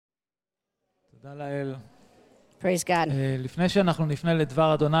תודה לאל. Praise God. לפני שאנחנו נפנה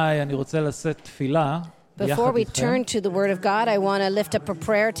לדבר אדוני, אני רוצה לשאת תפילה ביחד Before we איתכם. turn to the Word of God, I want to lift up a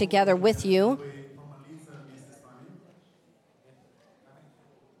prayer together with you.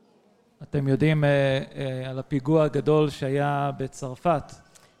 אתם יודעים על הפיגוע הגדול שהיה בצרפת.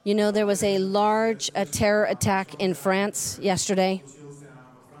 You know, there was a large terror attack in France yesterday.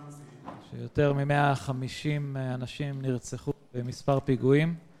 שיותר מ-150 אנשים נרצחו במספר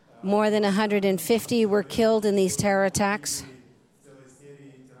פיגועים. More than 150 were killed in these terror attacks.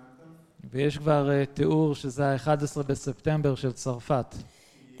 ויש כבר תיאור שזה ה-11 בספטמבר של צרפת.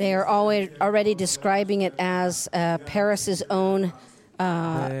 They are already describing it as Paris's own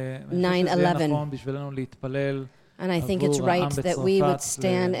 9/11. And I think it's right that we would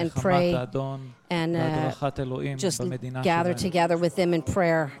stand and pray and just gather together with them in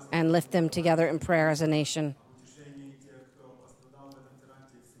prayer and lift them together in prayer as a nation.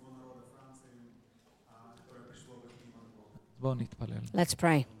 Let's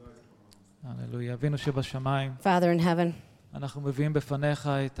pray. Hallelujah. אבינו שבשמיים. Father in heaven, אנחנו מביאים בפניך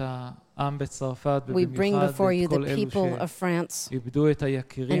את העם בצרפת, we bring ובמיוחד before you את the כל אלו people of France שאיבדו את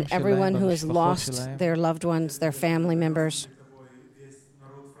היקירים and שלהם everyone who has במשפחות lost שלהם. their loved ones, their family members.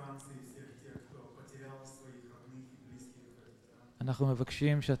 אנחנו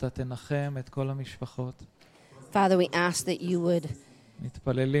מבקשים שאתה תנחם את כל המשפחות. Father, we ask that you would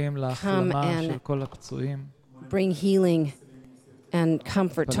מתפללים להחלמה של כל הפצועים. bring healing and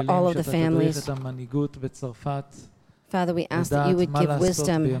comfort to all of the families. שאתה תדריך את המנהיגות בצרפת. Father, we ask that you would give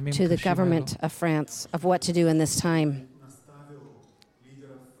wisdom to the government of France of what to do in this time.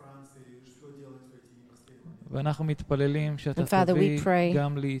 ואנחנו מתפללים שאתה תביא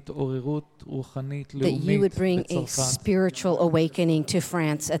גם להתעוררות רוחנית לאומית that you would bring a בצרפת. spiritual awakening to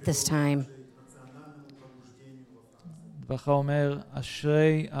France at this time. דברך אומר,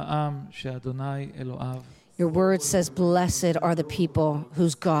 אשרי העם שאדוני אלוהיו. Your word says, blessed are the people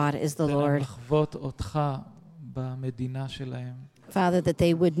whose God is the Lord. לחוות אותך במדינה שלהם. Father, that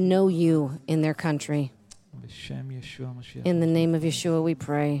they would know you in their country. בשם ישוע המשיח. In the name of Yeshua we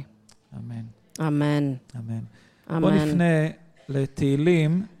pray. אמן. Amen. אמן. Amen. בוא נפנה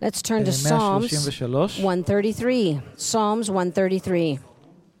לתהילים. Let's turn to Psalms 133. Psalms 133.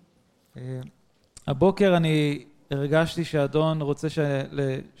 הבוקר אני הרגשתי שהאדון רוצה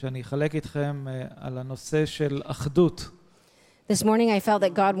שאני אחלק איתכם על הנושא של אחדות. This morning I felt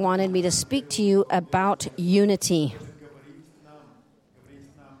that God wanted me to speak to you about unity.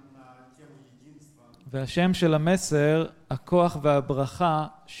 והשם של המסר, הכוח והברכה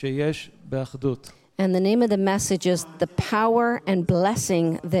שיש באחדות. And the name of the message is the power and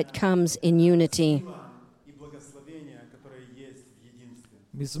blessing that comes in unity.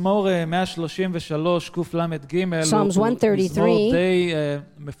 מזמור 133 קל"ג Psalms 133 מזמור די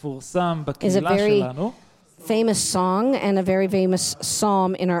מפורסם בקהילה שלנו. Famous song and a very famous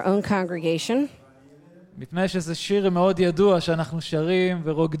psalm in our own congregation. מפני שזה שיר מאוד ידוע שאנחנו שרים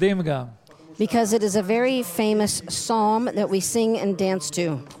ורוקדים גם. Because it is a very famous psalm that we sing and dance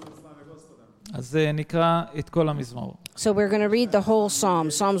to. אז נקרא את כל המזמור. So we're going to read the whole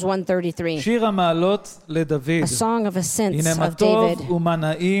psalm, Psalms 133. שיר המעלות לדוד. A song of ascents הנה מה of טוב David.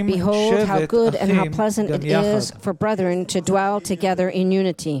 ומנעים Behold, how שבת good and how אחים pleasant גם it יחד. is for brethren to dwell together in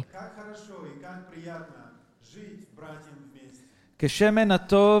unity. כשמן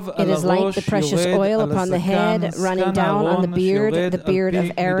הטוב It על is like הראש the precious יורד oil על upon the הזקן, head, running זקן down on the אהרון beard, שיורד the beard על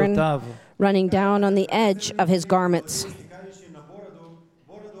of פי Aaron, מידותיו. running down on the edge of his garments.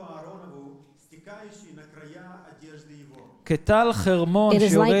 כטל חרמון It is like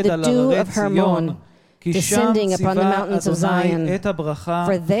שיורד the על dew הררי of ציון, Hermon, כי שם descending upon the ציווה mountains of אדוני Zion. את הברכה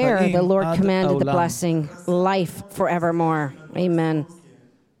For there the חיים Lord עד commanded the העולם. blessing, life forevermore. Amen.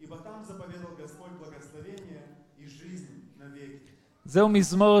 זהו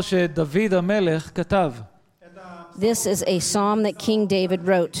מזמור שדוד המלך כתב. This is a psalm that King David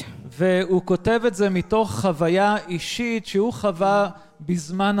wrote. והוא כותב את זה מתוך חוויה אישית שהוא חווה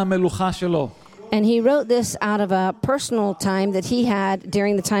בזמן המלוכה שלו. And he wrote this out of a personal time that he had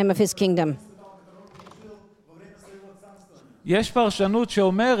during the time of his kingdom. יש פרשנות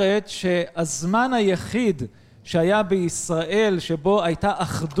שאומרת שהזמן היחיד שהיה בישראל שבו הייתה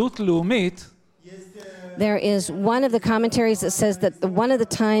אחדות לאומית, There is one of the commentaries that says that one of the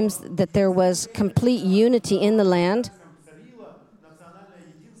times that there was complete unity in the land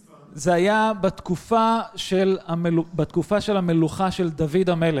זה היה בתקופה של המלוכה של דוד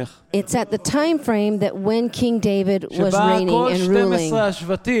המלך. It's at the time frame that when King David was שבה reigning כל and 12 ruling.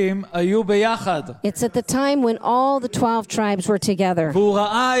 השבטים היו ביחד. It's at the time when all the 12 tribes were together. והוא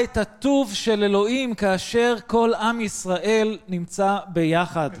ראה את הטוב של אלוהים כאשר כל עם ישראל נמצא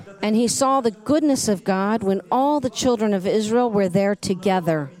ביחד. And he saw the goodness of God when all the children of Israel were there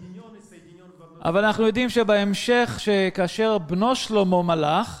together. אבל אנחנו יודעים שבהמשך שכאשר בנו שלמה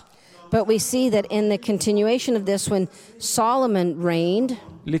מלך, But we see that in the continuation of this, when Solomon reigned,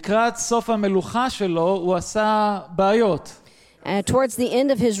 לקראת סוף המלוכה שלו הוא עשה בעיות. Towards the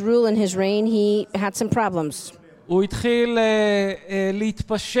end of his rule and his reign, he had some problems. הוא התחיל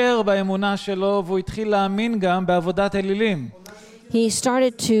להתפשר באמונה שלו, והוא התחיל להאמין גם בעבודת אלילים. He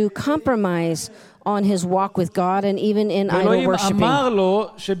started to compromise on his walk with God and even in idol ואלוהים worshiping. אמר לו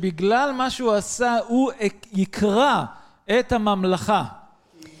שבגלל מה שהוא עשה, הוא יקרע את הממלכה.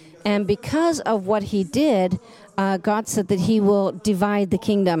 And because of what he did, God said that he will divide the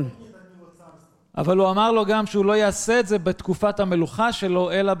kingdom. אבל הוא אמר לו גם שהוא לא יעשה את זה בתקופת המלוכה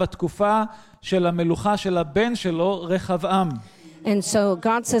שלו, אלא בתקופה של המלוכה של הבן שלו, רחבעם. And so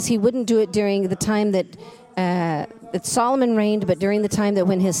God says he wouldn't do it during the time that Solomon reigned, but during the time that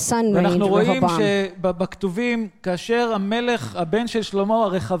when his son reigned, ואנחנו רואים Rehoboam. שבכתובים, כאשר המלך, הבן של שלמה,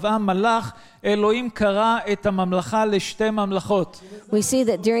 הרחבעם מלך, אלוהים קרע את הממלכה לשתי ממלכות. We see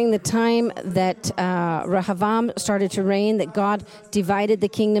that during the time that Rehoboam started to reign, that God divided the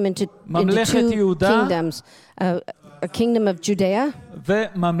kingdom into two kingdoms, a kingdom of Judea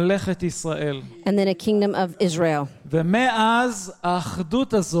וממלכת ישראל. and then a kingdom of Israel. ומאז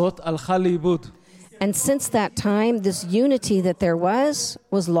האחדות הזאת הלכה לאיבוד. And since that time, this unity that there was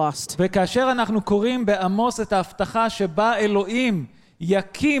lost. וכאשר אנחנו קוראים בעמוס את ההבטחה שבה אלוהים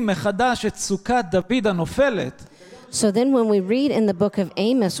יקים מחדש את סוכת דוד הנופלת, So then when we read in the book of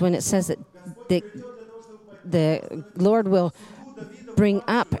Amos, when it says that the Lord will bring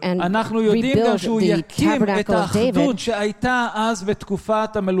up and אנחנו יודעים גם rebuild שהוא the יקים את tabernacle of David, האחדות שהייתה אז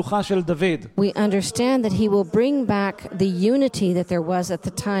בתקופת המלוכה של דוד. we understand that he will bring back the unity that there was at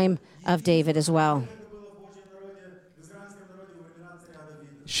the time of David as well.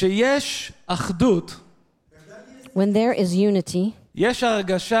 שיש אחדות, When there is unity, יש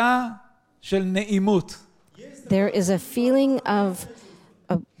הרגשה של נעימות. there is a feeling of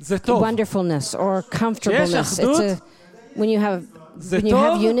זה טוב. wonderfulness or comfortableness. אחדות, When you have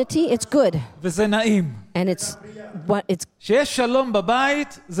טוב, unity, it's good, וזה נעים. and it's שיש שלום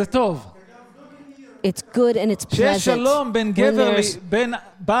בבית, זה טוב. it's good and it's שיש pleasant. שלום בין גבר, בין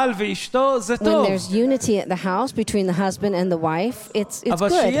בעל ואשתו, זה When טוב. there's unity at the house between the husband and the wife, it's אבל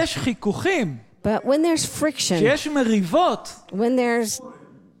good. שיש חיכוכים, But when there's friction, שיש מריבות, when there's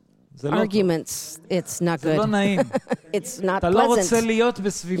זה לא טוב. arguments, it's not זה לא good. נעים. It's not אתה לא רוצה pleasant. להיות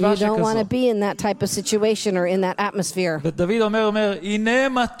בסביבה You don't want to שכזו. be in that type of situation or in that atmosphere. ודוד אומר, הנה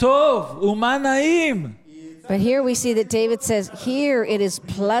מה טוב ומה נעים. But here we see that David says, here it is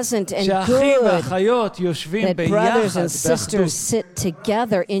pleasant and שהאחים good והאחיות יושבים that brothers ביחד and sisters באחדות. sit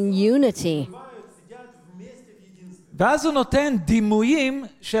together in unity. ואז הוא נותן דימויים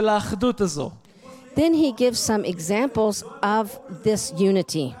של האחדות הזו. Then he gives some examples of this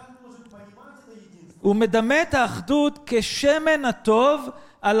unity. הוא מדמה את האחדות כשמן הטוב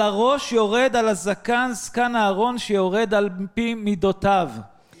על הראש יורד על הזקן, זקן הארון שיורד על פי מידותיו.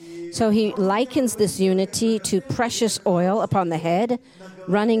 So he likens this unity to precious oil upon the head,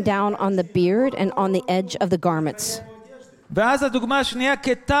 running down on the beard and on the edge of the garments. ואז הדוגמה השנייה,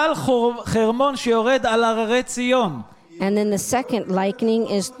 כטל חרמון שיורד על הררי ציון. And then the second likening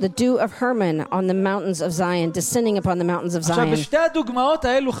is the dew of Hermon on the mountains of Zion, descending upon the mountains of עכשיו, Zion. בשתי הדוגמאות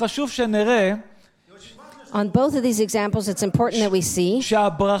האלו חשוב שנראה On both of these examples, it's important that we see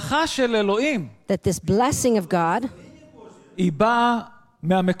שהברכה של אלוהים that this blessing of God, היא באה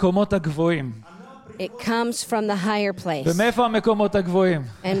מהמקומות הגבוהים. it comes from the higher place. ומאיפה המקומות הגבוהים?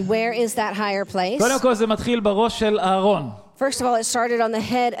 And where is that higher place? קודם כל זה מתחיל בראש של אהרון. First of all, it started on the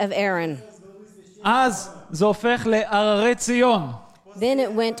head of Aaron. אז זה הופך להררי ציון. Then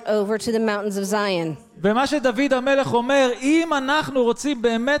it went over to the mountains of Zion. ומה שדוד המלך אומר, אם אנחנו רוצים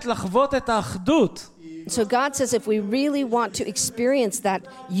באמת לחוות את האחדות, So God says if we really want to experience that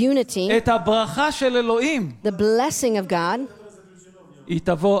unity, את הברכה של אלוהים, the blessing of God, היא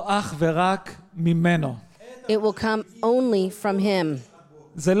תבוא אך ורק ממנו. it will come only from Him.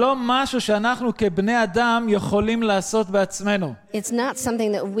 זה לא משהו שאנחנו כבני אדם יכולים לעשות בעצמנו. It's not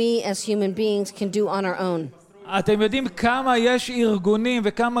something that we as human beings can do on our own. אתם יודעים כמה יש ארגונים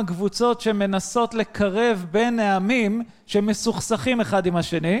וכמה קבוצות שמנסות לקרב בין העמים שמסוכסכים אחד עם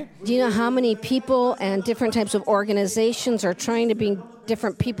השני? Do you know how many people and different types of organizations are trying to bring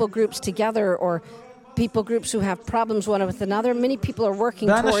different people groups together or people groups who have problems one with another. Many people are working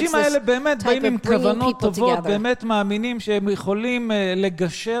towards this type of bringing people together.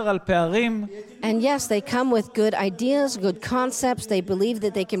 And yes, they come with good ideas, good concepts. They believe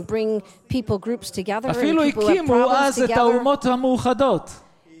that they can bring people groups together and people who have problems together.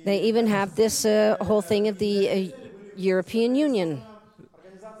 They even have this whole thing of the European Union.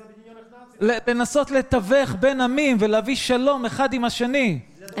 לנסות לתווך בין עמים ולהביא שלום אחד עם השני.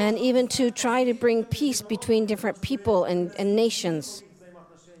 And even to try to bring peace between different people and nations.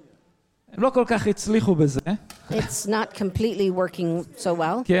 הם לא כל כך הצליחו בזה. It's not completely working so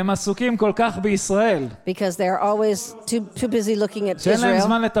well. כי הם עסוקים כל כך בישראל. Because they're always too busy looking at שאין להם Israel.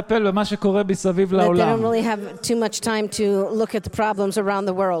 זמן לטפל במה שקורה מסביב That they לעולם. don't really have too much time to look at the problems around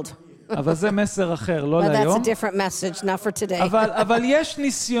the world. אבל זה מסר אחר, לא But that's a להיום. different message, not for today. אבל יש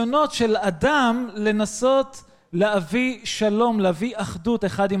ניסיונות של אדם לנסות להביא שלום, להביא אחדות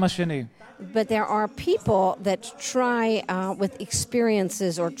אחד עם השני. But there are people that try with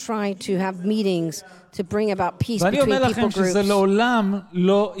experiences or try to have meetings to bring about peace ואני between אומר people לכם groups. שזה לעולם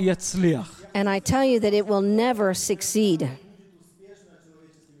לא יצליח. And I tell you that it will never succeed.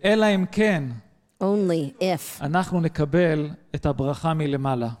 אלא אם כן, Only if. אנחנו נקבל את הברכה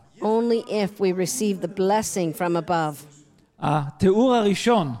מלמעלה. Only if we receive the blessing from above. התיאור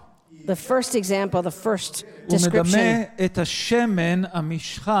הראשון, The first example, the first הוא מדמה description, את השמן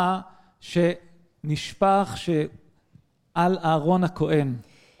המשחה שנשפך על אהרון הכהן.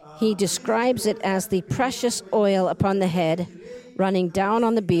 he describes it as the precious oil upon the head, running down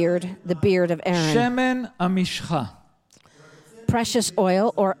on the beard of Aaron. שמן המשחה. Precious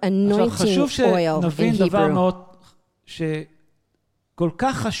oil or עכשיו anointing חשוב oil in שנבין דבר Hebrew. מאוד כל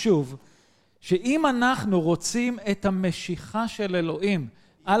כך חשוב, שאם אנחנו רוצים את המשיכה של אלוהים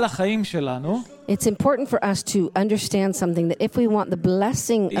על החיים שלנו, It's important for us to understand something, that if we want the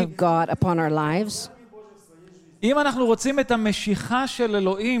blessing of God upon our lives, אם אנחנו רוצים את המשיכה של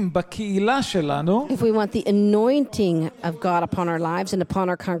אלוהים בקהילה שלנו, if we want the anointing of God upon our lives and upon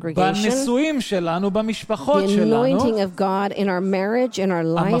our congregation, בנישואים שלנו, במשפחות the שלנו, anointing of God in our marriage, in our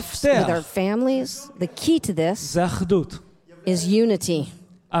lives, with our families, the key to this זה אחדות. is unity.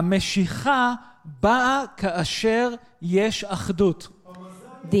 המשיכה באה כאשר יש אחדות.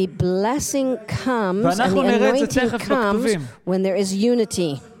 The blessing comes and the ואנחנו נראה את זה anointing תכף comes בכתובים. when there is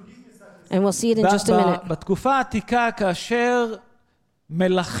unity. And we'll see it in just a minute. בתקופה העתיקה, כאשר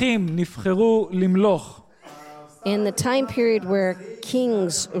מלכים נבחרו למלוך, In the time period where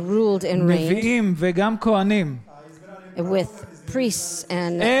kings ruled and reigned, נביאים וגם כהנים, with priests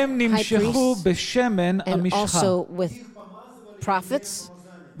and הם high נמשכו priests, בשמן and המשחה. also with prophets,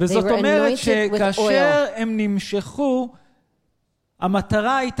 וזאת they were אומרת anointed with שכאשר oil. הם נמשכו,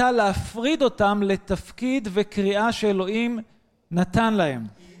 המטרה הייתה להפריד אותם לתפקיד וקריאה שאלוהים נתן להם.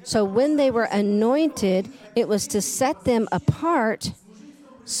 So when they were anointed, it was to set them apart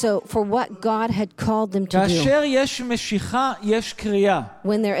for what God had called them to do. כאשר יש משיכה, יש קריאה.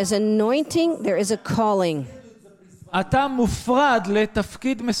 When there is anointing, there is a calling. אתה מופרד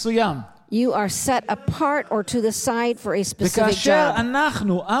לתפקיד מסוים. You are set apart or to the side for a specific וכאשר job.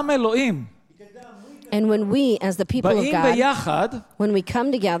 אנחנו, עם אלוהים, And when we, as the people of באים God, ביחד, when we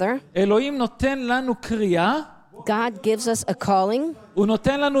come together, אלוהים נותן לנו קריאה, God gives us a calling. הוא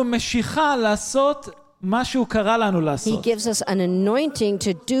נותן לנו משיכה לעשות מה שהוא קרא לנו He לעשות. gives us an anointing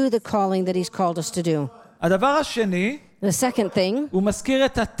to do the calling that He's called us to do. הדבר השני, The second thing, הוא מזכיר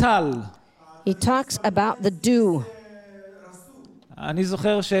את הטל. He talks about the dew. אני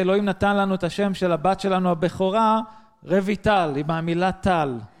זוכר שאלוהים נתן לנו את השם של הבת שלנו הבכורה, רויטל, עם המילה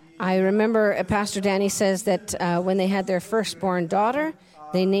טל. I remember Pastor Dani says that when they had their firstborn daughter,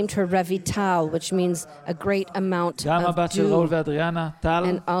 they named her Revital, which means a great amount גם of הבת של ראול dew. ואדריאנה, טל.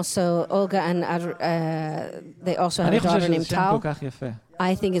 And also Olga and they also have אני a חושב daughter שזה named שם כל Tal. כך יפה.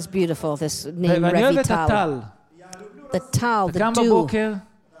 I think it's beautiful, this name ואני אוהב את Revital. הטל. The Tal, אתה the קם dew. בבוקר,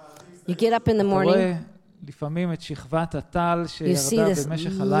 You get up in the אתה morning, רואה לפעמים את שכבת הטל you see שירדה this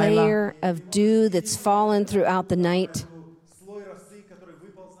במשך הלילה. layer of dew that's fallen throughout the night.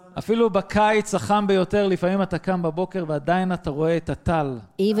 אפילו בקיץ החם ביותר, לפעמים אתה קם בבוקר ועדיין אתה רואה את הטל.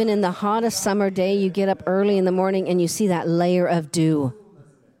 Even in the hottest summer day, you get up early in the morning and you see that layer of dew.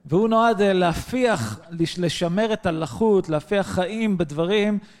 והוא נועד להפיח, לשמר את הלחות, להפיח חיים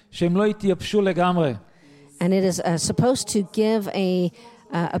בדברים שהם לא יתייבשו לגמרי. And it is supposed to give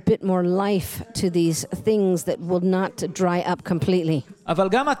a bit more life to these things that will not dry up completely. אבל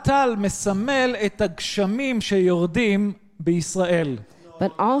גם הטל מסמל את הגשמים שיורדים בישראל.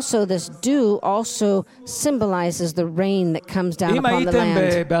 But also this dew also symbolizes the rain that comes down אם upon the הייתם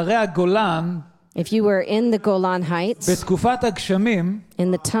land. בערי הגולן, If you were in the Golan Heights, בתקופת הגשמים,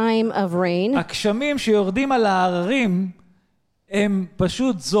 in the time of rain, הגשמים שיורדים על ההררים, הם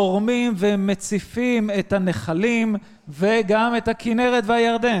פשוט זורמים ומציפים את הנחלים וגם את הכינרת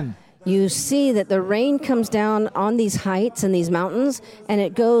והירדן. you see that the rain comes down on these heights and these mountains, and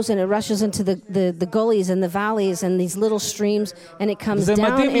it goes and it rushes into the gullies and the valleys and these little streams, and it comes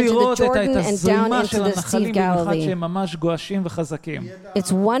down into the Jordan and down into the Sea of Galilee.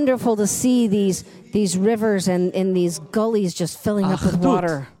 It's wonderful to see these rivers and these gullies just filling up with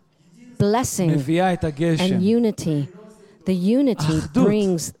water. Blessing and unity. The unity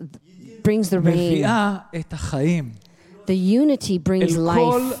brings the rain. The unity brings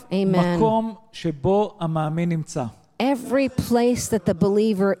life. Amen. Every place that the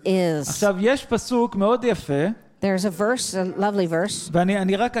believer is. עכשיו יש פסוק מאוד יפה. There's a verse, a lovely verse.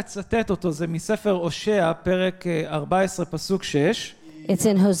 ואני רק אצטט אותו, זה מספר הושע, פרק 14, פסוק 6. It's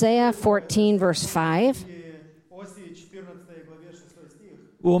in Hosea 14, verse 5.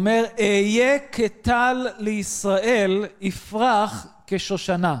 הוא אומר, אהיה כטל לישראל, יפרח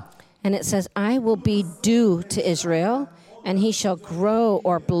כשושנה. And it says, I will be dew to Israel, and he shall grow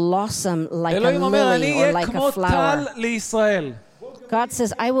or blossom like a lily or like a flower. God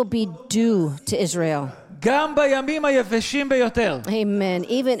says, I will be dew to Israel. גם בימים היבשים ביותר. Amen.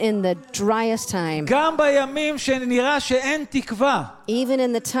 Even in the driest time. גם בימים שנראה שאין תקווה. Even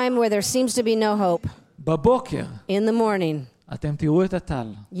in the time where there seems to be no hope. בבוקר. In the morning. אתם תראו את הטל.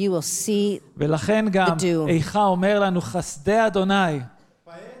 You will see ולכן גם איכה אומר לנו חסדי אדוני.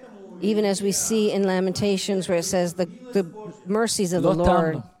 Even as we see in Lamentations where it says the mercies of the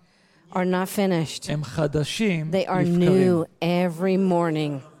Lord are not finished. הם חדשים. They are new every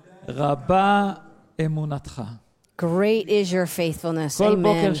morning. רבה אמונתך. Great is your faithfulness. כל Amen.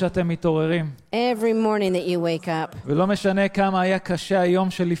 בוקר שאתם מתעוררים. Every morning that you wake up. ולא משנה כמה היה קשה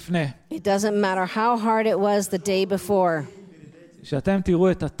היום שלפני. It doesn't matter how hard it was the day before. שאתם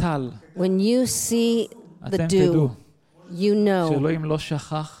תראו את הטל. When you see the dew, you know שאלוהים לא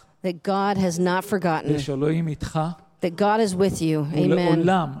שכח. that God has not forgotten. ושאלוהים איתך. That God is with you. Amen.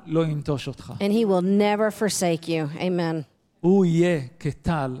 ולעולם לא ינטוש אותך. And he will never forsake you. Amen. הוא יהיה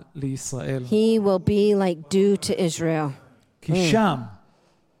כטל לישראל. He will be like dew to Israel. כי שם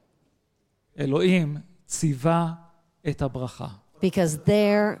אלוהים ציווה את הברכה. Because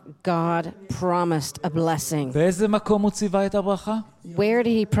there God promised a blessing. באיזה מקום הוא ציווה את הברכה? Where did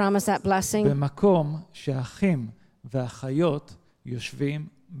he promise that blessing? במקום שהאחים והאחיות יושבים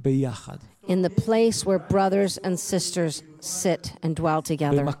ביחד. In the place where brothers and sisters sit and dwell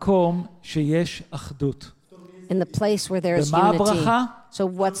together. במקום שיש אחדות. In the place where there is ומה unity. הברכה? So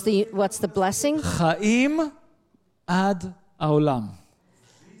what's the blessing? חיים עד העולם.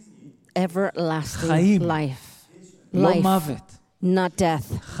 Everlasting חיים. life. לא Life, מוות. not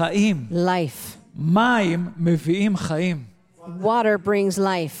death. חיים. Life. מים מביאים חיים. Water brings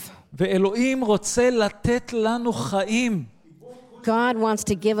life. ואלוהים רוצה לתת לנו חיים. God wants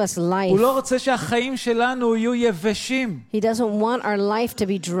to give us life. הוא לא רוצה שהחיים שלנו יהיו יבשים. He doesn't want our life to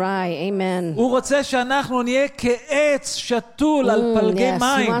be dry. Amen. הוא רוצה שאנחנו נהיה כעץ שתול על פלגי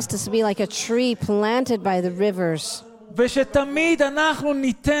מים. He wants us to be like a tree planted by the rivers. ושתמיד אנחנו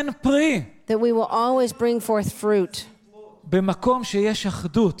ניתן פרי. That we will always bring forth fruit. במקום שיש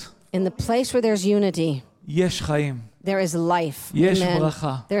אחדות. In the place where there's unity. יש חיים. There is life. יש Amen.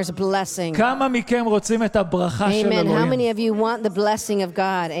 ברכה. There's blessing. כמה מכם רוצים את הברכה של Amen. How אלוהים? many of you want the blessing of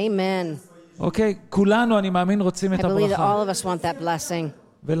God? Amen. אוקיי, כולנו אני מאמין רוצים I את believe that הברכה. all of us want that blessing.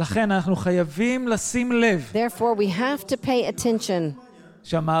 ולכן אנחנו חייבים לשים לב Therefore, we have to pay attention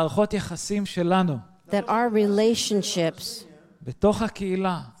שהמערכות יחסים שלנו that our relationships בתוך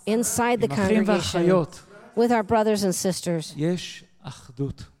הקהילה, inside the עם אחים congregation ואחיות, with our brothers and sisters, יש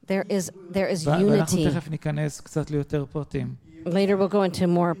אחדות. there is ואנחנו unity. תכף ניכנס קצת ליותר פרטים. Later we'll go into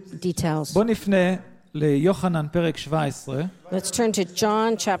more details. בוא נפנה ליוחנן פרק 17. Let's turn to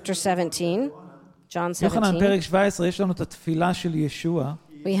John chapter 17. John 17. יוחנן פרק 17, יש לנו את התפילה של ישוע.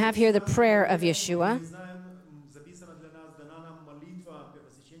 We have here the prayer of Yeshua.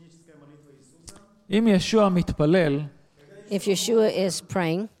 אם ישוע מתפלל, If Yeshua is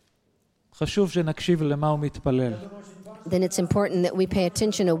praying, חשוב שנקשיב למה הוא מתפלל. then it's important that we pay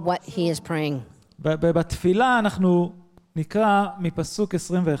attention to what he is praying. בתפילה אנחנו נקרא מפסוק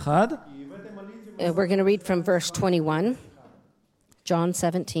 21. We're going to read from verse 21, John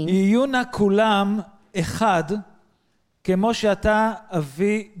 17. יהיו נא כולם אחד, כמו שאתה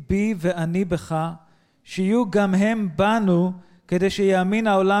אבי בי ואני בך, שיהיו גם הם בנו, כדי שיאמין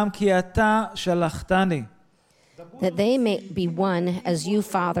העולם כי אתה שלחתני. That they may be one as you,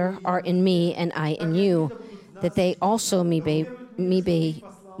 Father, are in me and I in you, that they also may be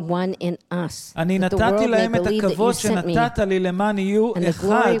one in us. אני That the נתתי world may להם את believe that you הכבוד sent me. שנתת לי למען יהיו And the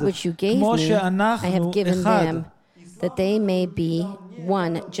אחד, glory which you gave כמו me, I have שאנחנו given אחד. them, that they may be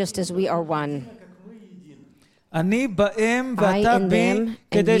one, just as we are one. אני בהם I ואתה in בי, them,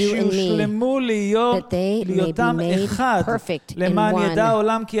 כדי and you in me, שיושלמו that they may be להיותם made אחד, perfect in למען one, ידע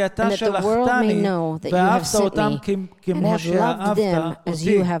העולם כי אתה and that the world may שלחתני, know that you have ואהבת sent אותם me, and כמו have loved שאהבת them as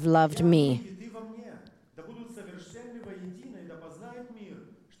אותי. you have loved me. Да будут совершенны воедино, и да познает мир,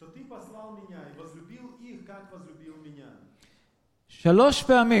 что ты послал меня и возлюбил их, как возлюбил меня. 3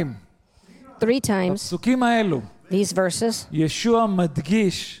 פעמים, 3 times, בפסוקים האלו, these verses, ישוע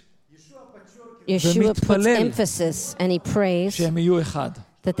מדגיש Yeshua puts ומתפלל emphasis and he prays שהם יהיו אחד.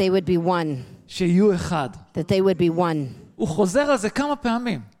 that they would be one, שיהיו אחד. that they would be one. הוא חוזר על זה כמה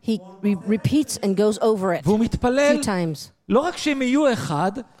פעמים. He repeats and goes over it והוא 2 מתפלל times. לא רק שהם יהיו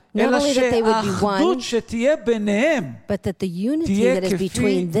אחד, Not אלא only that they would be שהאחדות one, שתהיה ביניהם but that the unity תהיה that is כפי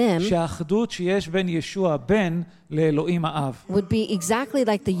between them שהאחדות שיש בין ישוע בן לאלוהים האב. would be exactly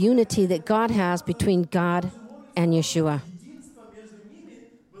like the unity that God has between God and Yeshua. Единство между ними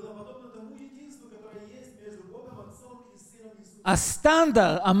было подобно тому единству, которое есть между Богом Отцом и Сыном Иисусом.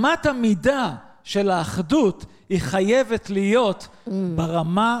 הסטנדרט, אמת המידה של האחדות, היא חייבת להיות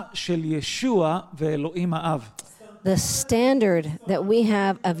ברמה של ישוע ואלוהים האב. The standard that we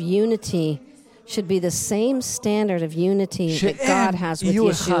have of unity should be the same standard of unity that God has with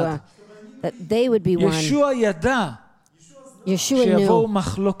Yeshua. That they would be one. ישוע ידע Yeshua שיבואו knew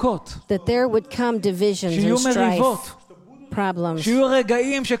מחלוקות, that there would come divisions שיהיו and מריבות, strife, problems, שיהיו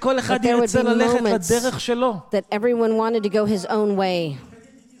רגעים שכל אחד there would ירצה be ללכת moments לדרך שלו. that everyone wanted to go his own way.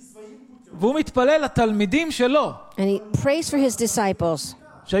 והוא מתפלל לתלמידים שלו, And he prays for his disciples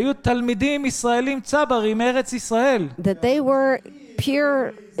שהיו תלמידים ישראלים צברים מארץ ישראל, that they were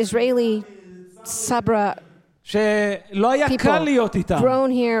pure Israeli Sabra שלא היה people, קל להיות איתם.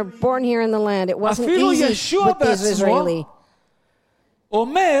 grown here, born here in the land. It wasn't אפילו easy ישוע with these בעצמו Israeli.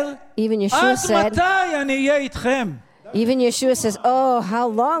 אומר, Even Yeshua עד said, מתי אני אהיה איתכם? even Yeshua says, oh, how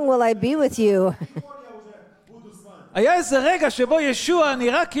long will I be with you? היה איזה רגע שבו ישוע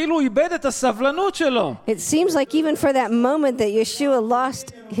נראה כאילו הוא איבד את הסבלנות שלו. It seems like even for that moment that Yeshua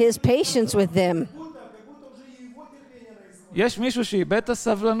lost his patience with them. יש מישהו שאיבד את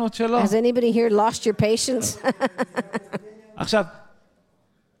הסבלנות שלו? Has anybody here lost your patience? עכשיו,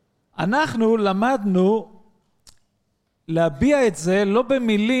 אנחנו למדנו להביע את זה לא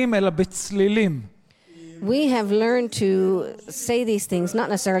במילים אלא בצלילים. We have learned to say these things, not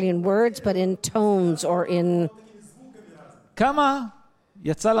necessarily in words, but in tones or in... כמה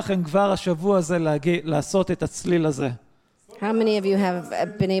יצא לכם כבר השבוע הזה לעשות את הצליל הזה? How many of you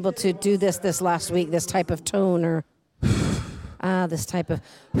have been able to do this last week, this type of tone or... this type of...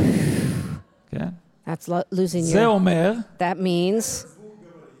 כן? That's losing זה your... אומר, That means...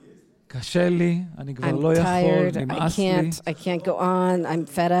 קשה לי, אני כבר I'm לא יכול, tired, נמאס לי. I can't go on,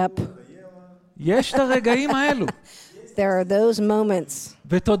 I'm fed up. יש את הרגעים האלו. There are those moments.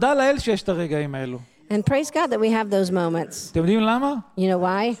 ותודה לאל שיש את הרגעים האלו. And praise God that we have those moments. אתם יודעים למה? You know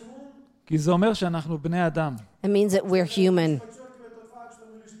why? כי זה אומר שאנחנו בני אדם. It means that we're human,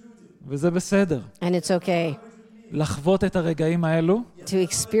 וזה בסדר. and it's okay לחוות את הרגעים האלו, to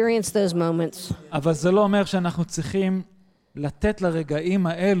experience those moments. אבל זה לא אומר שאנחנו צריכים לתת לרגעים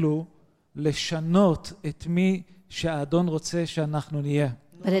האלו לשנות את מי שהאדון רוצה שאנחנו נהיה.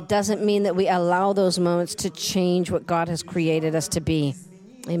 But it doesn't mean that we allow those moments to change what God has created us to be.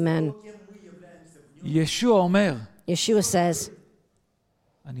 Amen. ישוע אומר, Yeshua says,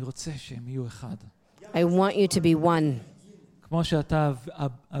 אני רוצה שהם יהיו אחד. I want you to be one, כמו שאתה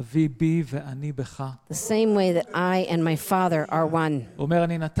אבי בי ואני בך. the same way that I and my Father are one. הוא אומר,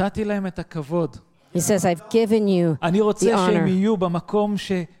 אני נתתי להם את הכבוד. He says, I've given you אני רוצה the שהם honor. יהיו במקום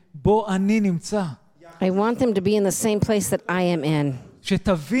שבו אני נמצא. I want them to be in the same place that I am in.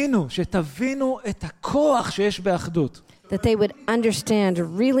 שתבינו את הכוח שיש באחדות. That they would understand,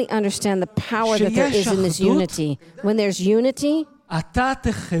 really understand the power that there is in this unity. When there's unity, אתה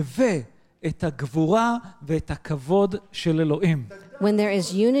תחווה את הגבורה ואת הכבוד של אלוהים. when there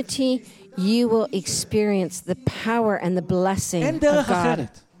is unity, you will experience the power and the blessing אין of דרך God.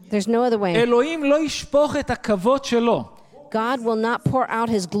 אחרת. There's no other way. אלוהים לא ישפוך את הכבוד שלו, God will not pour out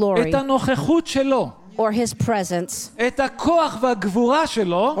his glory את הנוכחות שלו, or his presence את הכוח והגבורה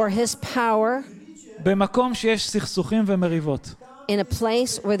שלו, or his power במקום שיש סכסוכים ומריבות. in a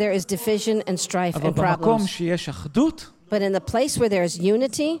place where there is division and strife אבל and במקום problems. שיש אחדות, But in the place where there is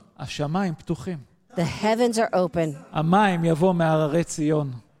unity, השמיים פתוחים. the heavens are open. המים יבוא מהררי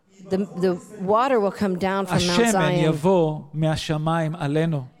ציון. The water will come down from Mount השמן Zion. יבוא מהשמיים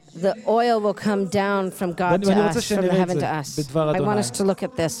עלינו. the oil will come down from God to us, from heaven to us. I want us to look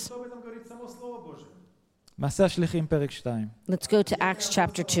at this. Что об этом говорит само Слово Божие? מעשה השליחים פרק 2. Let's go to Acts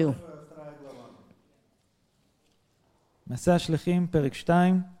chapter 2. מעשה השליחים פרק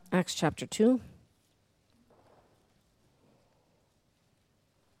 2. Acts chapter 2.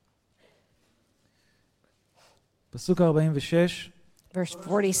 פסוק 46. Verse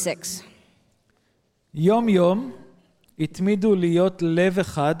 46. יום יום התמידו להיות לב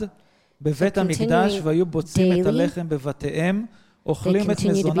אחד בבית המקדש והיו בוצעים את הלחם בבתיהם, אוכלים את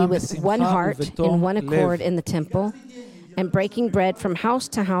מזונם בשמחה ובתום לב. in the temple, and breaking bread from house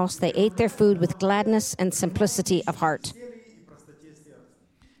to house, they ate their food with gladness and simplicity of heart.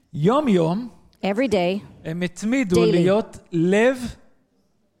 יום יום Every day, הם התמידו להיות לב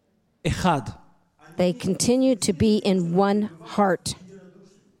אחד. they continued to be in one heart.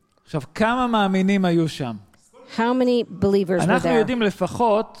 עכשיו, כמה מאמינים היו שם? How many believers were אנחנו there? יודעים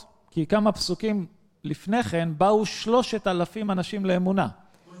לפחות, כי כמה פסוקים לפני כן, באו 3,000 אנשים לאמונה.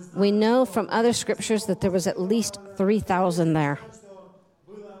 We know from other scriptures that there was at least 3,000 there.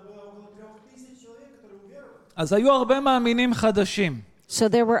 אז היו הרבה מאמינים חדשים. So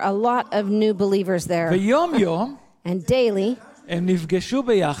there were a lot of new believers there. ויום יום, And daily, הם נפגשו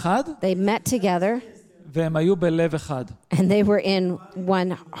ביחד, they met together, והם היו בלב אחד. and they were in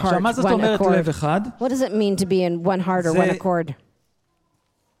one heart, עכשיו, מה זאת one אומרת accord. לב אחד? What does it mean to be in one heart or one accord?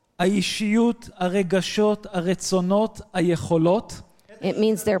 האישיות, הרגשות, הרצונות, היכולות. It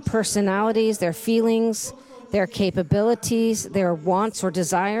means their personalities, their feelings, their capabilities, their wants or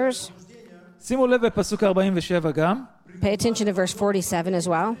desires. שימו לב בפסוק 47 גם. Pay attention to verse 47 as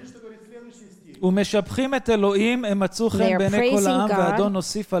well. ומשבחים את אלוהים, הם מצאו They חן are בעיני כל העם, praising God והאדון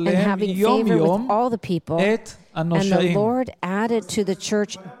הוסיף and עליהם having יום favor יום with all the people. את And the הנושעים. Lord added to the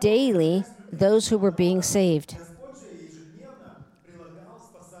church daily those who were being saved.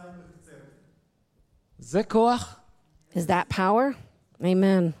 זה כוח? Is that power?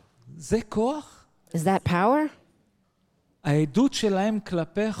 Amen. זה כוח? Is that power? העדות שלהם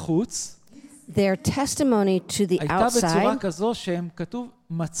כלפי חוץ Their testimony to the הייתה בצורה outside, כזו שהם כתוב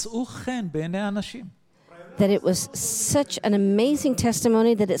מצאו חן בעיני האנשים. that it was such an amazing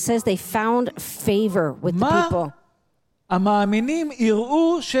testimony that it says they found favor with the מה people. המאמינים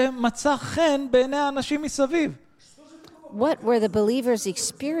יראו שמצא חן בעיני האנשים מסביב? What were the believers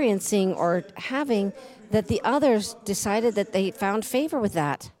experiencing or having that the others decided that they found favor with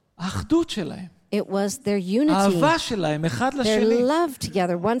that? האחדות שלהם, It was their unity, האהבה שלהם אחד their לשני, love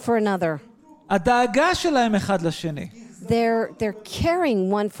together, one for another. הדאגה שלהם אחד לשני. They're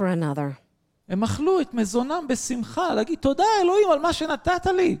caring one for another. הם אכלו את מזונם בשמחה, להגיד תודה אלוהים על מה שנתת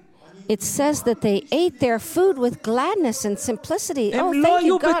לי. It says that they ate their food with gladness and simplicity. הם Oh, לא thank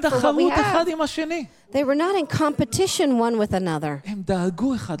היו you, God, for what we בתחרות אחד have. עם השני. They were not in competition one with another. הם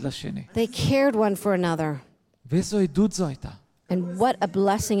דאגו אחד לשני. They cared one for another. ואיזו עדות זו הייתה. And what a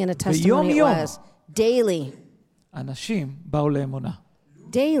blessing and a testimony it יום. was. Daily, אנשים באו לאמונה.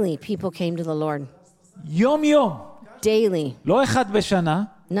 daily people came to the Lord. יום יום. Daily, לא אחד בשנה,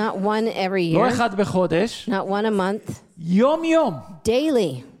 not one every לא year, אחד בחודש, not one a month. יום יום.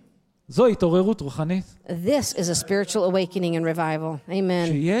 Daily. זו התעוררות רוחנית. This is a spiritual awakening and revival. Amen.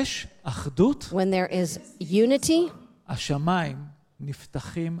 שיש אחדות, When there is unity, השמיים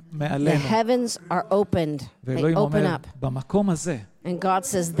נפתחים the מעלינו. heavens are opened. They ואלוהים open אומר, up. במקום הזה, And God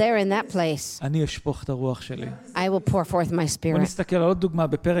says, there in that place, אני אשפוך את הרוח שלי. I will pour forth my בוא spirit. נסתכל על עוד דוגמה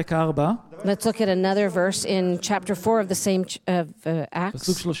בפרק 4, Let's look at another verse in chapter 4 of the same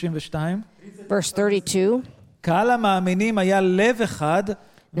פסוק Acts, 32. verse 32. קהל המאמינים היה לב אחד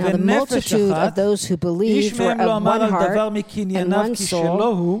Now the ונפש multitude אחת. of those who איש believed were מהם לא of אמר one על דבר heart מקנייניו and one כי שלא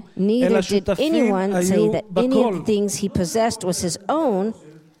הוא, soul. Neither אלא did שותפים anyone say היו that any of בכל. the things he possessed was his own,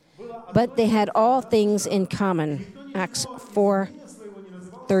 but they had all things in common. Acts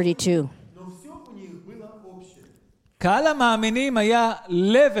 4:32. Но все у них было общее. קהל המאמינים היה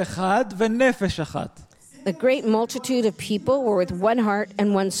לב אחד ונפש אחת. The great multitude of people were with one heart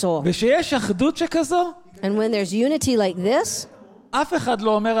and one soul. ושיש אחדות שכזו, And when there's unity like this, אף אחד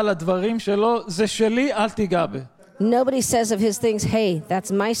לא אומר על הדברים שלו, זה שלי, אל תיגע בה. nobody says of his things, hey,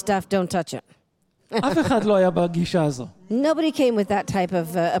 that's my stuff, don't touch it. אף אחד לא היה בגישה הזו. Nobody came with that type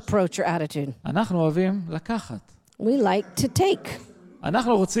of approach or attitude. אנחנו אוהבים לקחת. We like to take.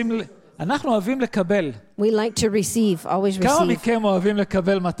 אנחנו אוהבים לקבל. We like to receive, always כמה receive. מכם אוהבים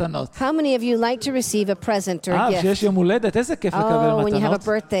לקבל מתנות? How many of you like to receive a present or a gift? כשיש יום הולדת, איזה כיף לקבל Oh, when you have a מתנות.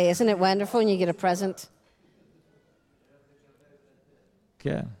 birthday, isn't it wonderful when you get a present?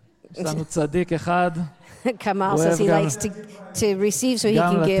 כן. יש לנו צדיק אחד, Kamal says he גם- likes to receive so he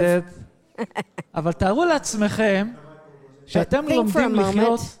גם can give. לתת. אבל תארו לעצמכם שאתם Think for a לומדים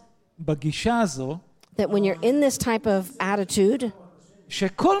לחיות moment בגישה הזו, that when you're in this type of attitude,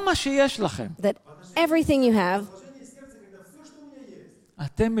 שכל מה שיש לכם, that everything you have,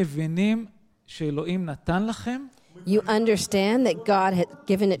 אתם מבינים שאלוהים נתן לכם, you understand that God had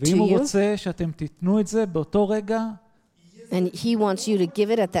given it to ואם הוא you, רוצה שאתם תיתנו את זה באותו רגע, and He wants you to give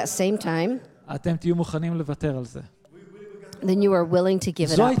it at that same time, אתם תהיו מוכנים לוותר על זה. then you are willing to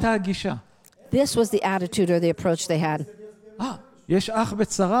give it זו up. הייתה הגישה. This was the attitude or the approach they had. יש אח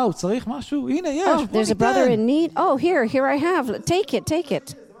בצרה, הוא צריך משהו? הנה, יש, Oh, בוא there's a brother ניתן. in need. Oh, here I have. Take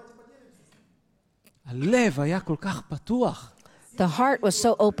it. הלב היה כל כך פתוח. The heart was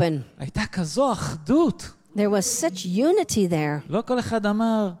so open. הייתה כזו אחדות. There was such unity there. לא כל אחד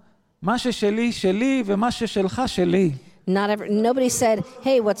אמר, מה ששלי, שלי, ומה ששלך, שלי. Nobody said,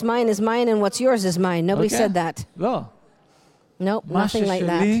 hey, what's mine is mine and what's yours is mine. Nobody said that. לא. Nope, מה nothing like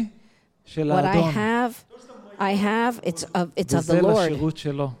that. ששלי, של What האדון. I have, it's of וזה the Lord. לשירות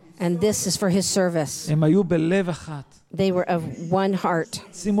שלו. And this is for His service. הם היו בלב אחת. They were of one heart.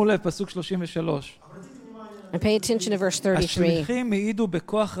 שימו לב, פסוק 33. And pay attention to verse 33. השליחים העידו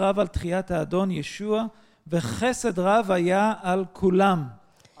בכוח רב על תחיית האדון ישוע, וחסד רב היה על כולם.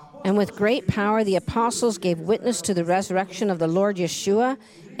 And with great power the apostles gave witness to the resurrection of the Lord Yeshua,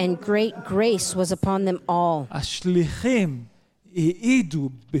 and great grace was upon them all. השליחים העידו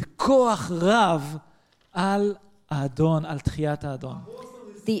בכוח רב על האדון, על תחיית האדון.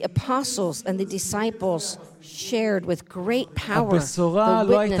 The apostles and the disciples shared with great power הבשורה the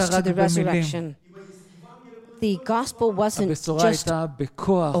לא הייתה witness to רק the במילים. resurrection. The gospel wasn't הבשורה just הייתה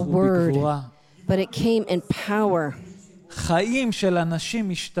בכוח a word, ובגבורה. but it came in power. חיים של אנשים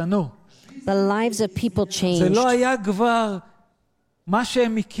השתנו. The lives of people זה changed. לא היה כבר מה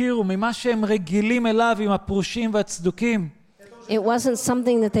שהם הכירו, ממה שהם רגילים אליו עם הפרושים והצדוקים. It wasn't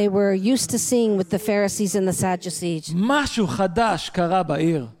something that they were used to seeing with the Pharisees and the Sadducees. משהו חדש קרה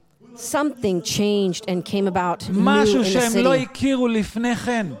בעיר. Something changed and came about new in משהו the שהם לא city. הכירו לפני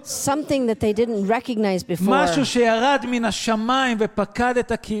כן. Something that they didn't recognize before. משהו שירד מן השמיים ופקד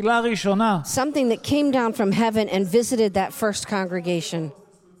את הקהילה הראשונה. Something that came down from heaven and visited that first congregation.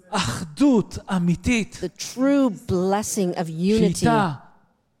 אחדות אמיתית. The true blessing of unity. שאיתה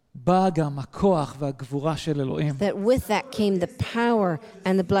בא גם הכוח והגבורה של אלוהים. That with that came the power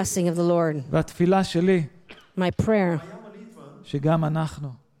and the blessing of the Lord. והתפילה שלי, My prayer שגם אנחנו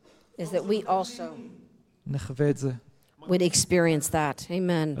is that we also נחווה את זה. would experience that.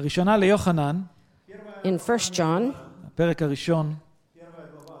 Amen. הראשונה ליוחנן, In 1 John, הפרק הראשון,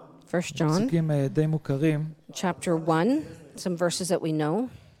 1 John, פסוקים די מוכרים. chapter 1, some verses that we know.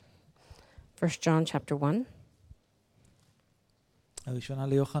 1 John chapter 1. הראשונה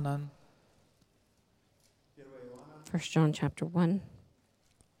ליוחנן, 1 John chapter 1.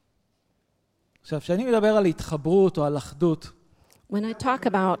 עכשיו, כשאני מדבר על התחברות או על אחדות, When I talk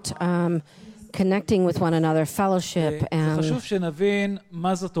about connecting with one another, fellowship, זה and חשוב שנבין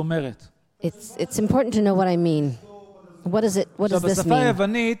מה זאת אומרת. it's important to know what I mean. What does עכשיו, this בשפה mean?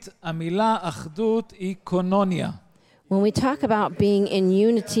 היוונית, המילה אחדות היא קונוניה. When we talk about being in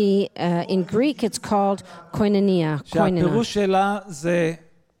unity, in Greek it's called koinonia. שהפירוש שלה זה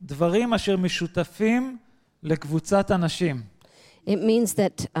דברים אשר משותפים לקבוצת אנשים. It means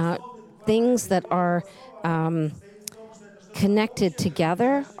that things that are connected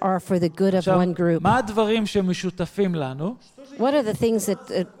together are for the good of עכשיו, one group. מה הדברים שמשותפים לנו? What are the things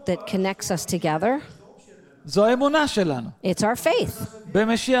that connects us together? זו האמונה שלנו. It's our faith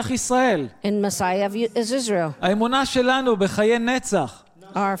במשיח ישראל. in Messiah of Israel. האמונה שלנו בחיי נצח.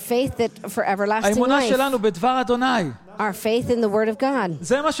 Our faith that for everlasting האמונה life. שלנו בדבר אדוני. Our faith in the Word of God.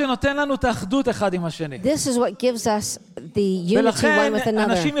 זה מה שנותן לנו את האחדות אחד עם השני. This is what gives us the unity ולכן one with another.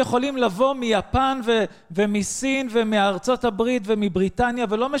 אנשים יכולים לבוא מיפן ומסין ומארצות הברית ומבריטניה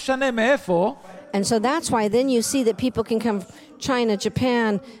ולא משנה מאיפה. And so that's why then you see that people can come from China,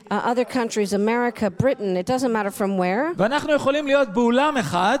 Japan, other countries, America, Britain, it doesn't matter from where. ואנחנו יכולים להיות באולם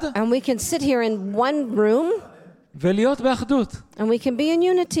אחד And we can sit here in one room ולהיות באחדות. and we can be in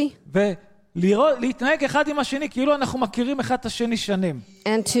unity. להתנהג אחד עם השני כאילו אנחנו מכירים אחד את השני שנים.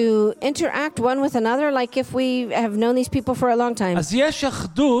 And to interact one with another like if we have known these people for a long time. אז יש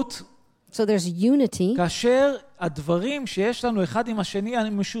אחדות So there's unity. כאשר הדברים שיש לנו אחד עם השני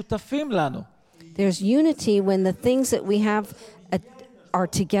הם משותפים לנו. There's unity when the things that we have are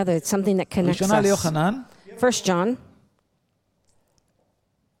together. It's something that connects ראשונה us. ליוחנן, 1 John,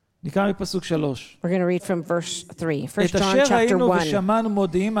 נקרא מפסוק 3. we're going to read from verse 3. 1 את John אשר chapter ראינו 1. ושמענו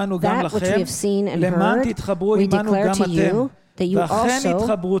מודיעים אנו גם That which we לכם, have seen and למען heard, תתחברו we עמנו declare גם to אתם. you, that you ואכן also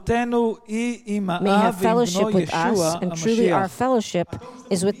התחברותנו היא עם may האב have ועם fellowship בנו with us, ישוע and truly our המשיח. fellowship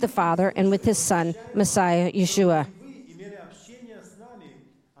is with the Father and with His Son, Messiah Yeshua.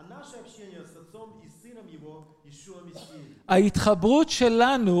 ההתחברות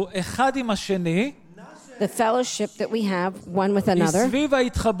שלנו אחד עם השני the fellowship that we have one with היא another סביב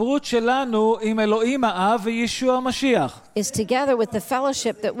ההתחברות שלנו עם אלוהים האב וישוע המשיח. is together with the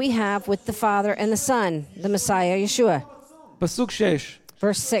fellowship that we have with the Father and the Son, the Messiah, Yeshua. פסוק 6.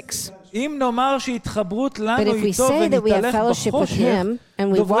 Verse 6. אם נאמר שהתחברות But לנו if we איתו say that we have ונתהלך fellowship with בחושך, him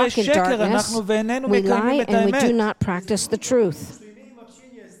and we דוברי walk in שקר darkness, אנחנו ואיננו we מקיימים lie את and we do האמת. not practice the truth.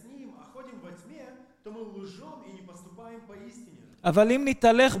 אבל אם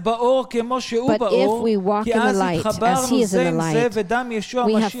נתהלך באור כמו שהוא But if באור, we walk כי in the אז light, as התחברנו he is in זה the עם זה, light, ודם ישוע we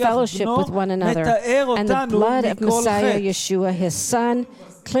have המשיח fellowship בנו with one another, מתאר and the אותנו blood of מכל Messiah חטא. Yeshua, his Son,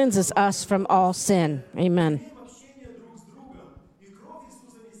 cleanses us from all sin. Amen.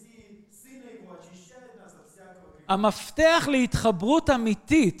 המפתח להתחברות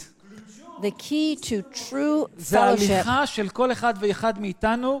אמיתית The key to true זה fellowship הליכה של כל אחד ואחד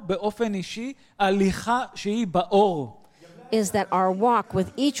מאיתנו באופן אישי, הליכה שהיא באור. is that our walk with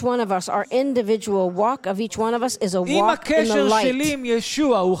each one of us, our individual walk of each one of us, is a אם walk in the הקשר שלי light. עם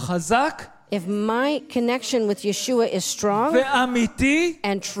ישוע הוא חזק If my connection with Yeshua is strong ואמיתי,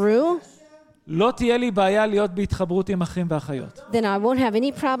 and true, לא תהיה לי בעיה להיות בהתחברות עם אחים ואחיות. then I won't have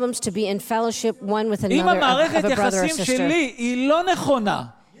any problems to be in fellowship one with אם another המערכת of a brother or יחסים sister. שלי היא לא נכונה,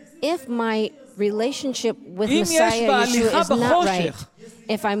 If my relationship with אם יש Messiah בה Yeshua הליכה is not right, בחושך,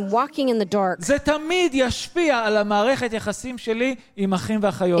 if I'm walking in the dark, זה תמיד ישפיע על המערכת יחסים שלי עם אחים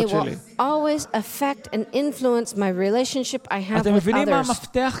ואחיות it will שלי. always affect and influence my relationship I have אתם with מבינים מה others.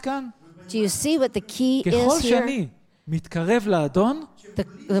 המפתח כאן? Do you see what the key ככל is here? שאני מתקרב לאדון,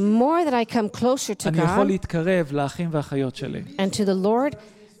 The more that I come closer to אני יכול God להתקרב לאחים ואחיות שלי. and to the Lord, and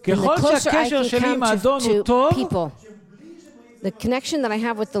the ככל closer I שהקשר can שלי עם come האדון הוא to טוב, people. The connection that I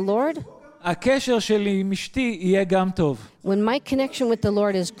have with the Lord, הקשר שלי עם אשתי יהיה גם טוב. when my connection with the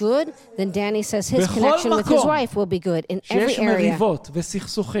Lord is good, then Danny says his בכל connection with his מקום wife will be good in every שיש area. מריבות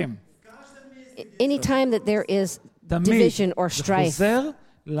וסכסוכים, Anytime that there is תמיד division or זה strife, חוזר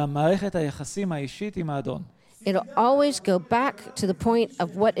למערכת היחסים האישית עם האדון. it'll always go back to the point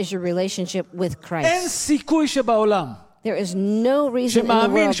of what is your relationship with אין Christ. סיכוי שבעולם There is no reason in the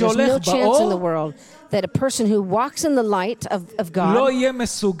שמאמין world, there's no שהולך chance in the באור, world that a person who walks in the light of God, לא יהיה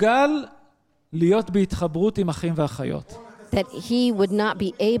מסוגל להיות בהתחברות עם אחים ואחיות. that he would not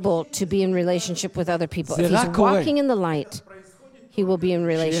be able to be in relationship with other people. זה If he's רק קורה. walking in the light, he will be in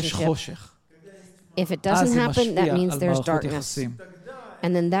שיש relationship. חושך. If it אז doesn't זה happen, that משפיע means על there's מערכות darkness. יחסים.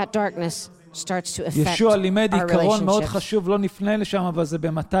 And then that darkness starts to affect ישוע לימד our עיקרון מאוד relationships. חשוב, לא נפנה לשם, אבל זה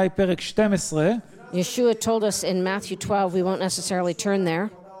במתי פרק 12, Yeshua told us in Matthew 12, we won't necessarily turn there.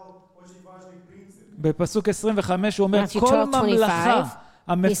 בפסוק 25 הוא אומר, Matthew כל 12, ממלכה 25,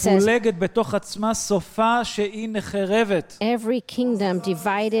 המפולגת בתוך עצמה סופה שהיא נחרבת. Every kingdom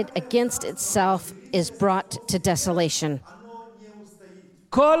divided against itself is brought to desolation.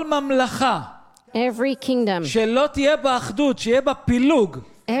 כל ממלכה Every kingdom, שלא תהיה בה אחדות, שיהיה בה פילוג,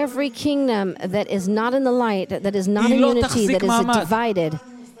 every kingdom that is not in the light, that is not היא in לא unity, תחזיק that is מעמד. divided,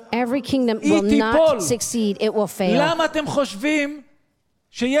 every kingdom היא will תיפול. not succeed, it will fail. למה אתם חושבים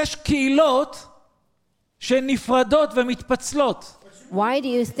שיש קהילות שנפרדות ומתפצלות? Why do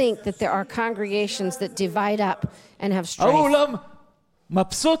you think that there are congregations that divide up and have ההוא strife? לא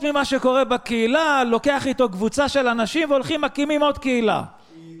מבסוט ממה שקורה בקהילה, לוקח איתו קבוצה של אנשים והולכים מקימים עוד קהילה.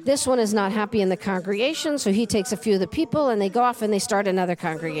 This one is not happy in the congregation, so he takes a few of the people and they go off and they start another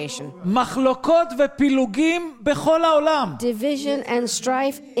congregation. מחלוקות ופילוגים בכל העולם. Division and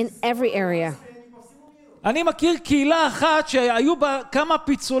strife in every area. אני מכיר קהילה אחת שהיו בה כמה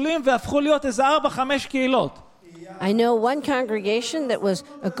פיצולים והפכו להיות איזה 4-5 קהילות. I know one congregation that was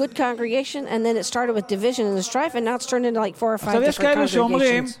a good congregation and then it started with division and strife and now it's turned into like 4 or 5 עכשיו יש different כאלו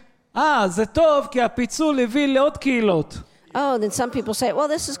שאומרים, congregations. זה טוב כי הפיצול הביא לעוד קהילות. Oh, then some people say, well,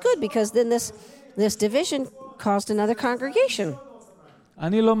 this is good because then this division caused another congregation.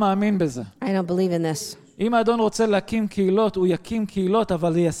 אני לא מאמין בזה. I don't believe in this. אם האדון רוצה להקים קהילות, הוא יקים קהילות,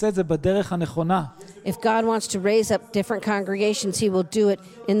 אבל יעשה את זה בדרך הנכונה. If God wants to raise up different congregations, he will do it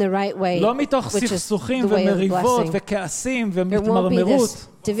in the right way, לא מתוך which is סכסוכים the way of ומריבות blessing. וכעסים There won't be ומתמרמרות. this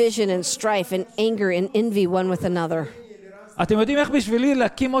division and strife and anger and envy one with another. אתם יודעים איך בשבילי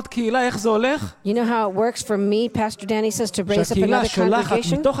להקים עוד קהילה, איך זה הולך? You know how it works for me, Pastor Danny says, to raise up שהקהילה another שולחת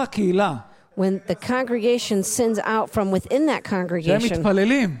congregation? מתוך הקהילה. When the congregation sends out from within that שהם congregation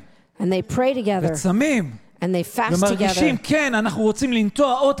מתפללים and they pray together וצמים and they fast ומרגישים, together כן, אנחנו רוצים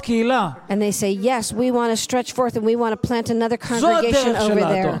לנטוע עוד קהילה. and they say, yes, we want to stretch forth and we want to plant another congregation הדרך של over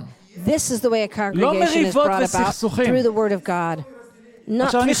האדון. there. This is the way a congregation is מריבות brought about וסכסוכים. through the word of God. Not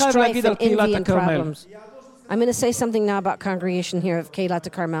עכשיו through אני חייב strife להגיד על and קהילת envy and הכרמל. problems. I'm going to say something now about congregation here of קהילת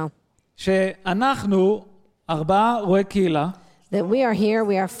הכרמל. שאנחנו 4 רואי קהילה. That we are here,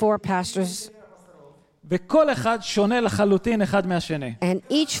 we are 4 pastors. וכל אחד שונה לחלוטין אחד מהשני.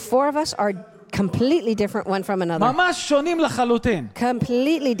 And each 4 of us are completely different one from another. ממש שונים לחלוטין.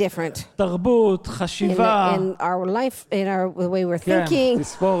 Completely different. תרבות, חשיבה. In our life, in the way we're thinking. כן,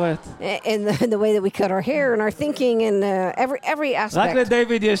 תספורת. In the way that we cut our hair and our thinking and every aspect. רק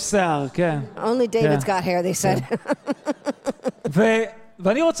לדיוויד יש שיער, כן. Only David's got hair, they said.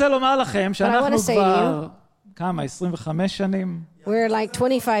 ואני רוצה לומר לכם שאנחנו כבר כמה 25 שנים. We're like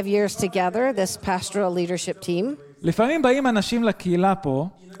 25 years together, this pastoral leadership team. לפעמים באים אנשים לקהילה פה.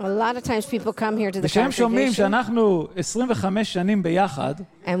 A lot of times people come here to the ושהם שומעים שאנחנו 25 שנים ביחד.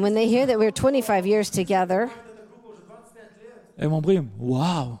 And when they hear that we're 25 years together, הם אומרים,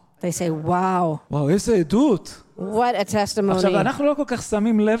 וואו. They say, wow. וואו, איזה עדות. What a testimony. עכשיו, אנחנו לא כל כך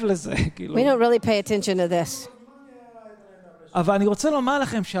שמים לב לזה. We don't really pay attention to this. אבל אני רוצה לומר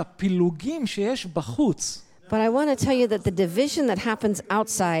לכם שהפילוגים שיש בחוץ, But I want to tell you that the division that happens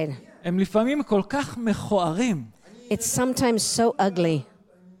outside, הם לפעמים כל כך מכוערים. It's sometimes so ugly.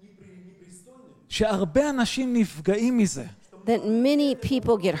 שהרבה אנשים נפגעים מזה. That many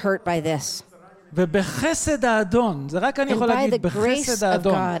people get hurt by this. ובחסד האדון, זה רק אני יכול להגיד, בחסד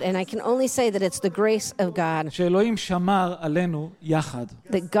האדון. And I can only say that it's the grace of God. שאלוהים שמר עלינו יחד.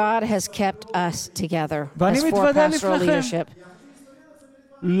 That God has kept us together. ואני מתוודה לפניכם.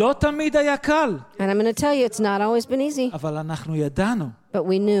 לא תמיד היה קל. And I'm going to tell you, it's not always been easy. אבל אנחנו ידענו. But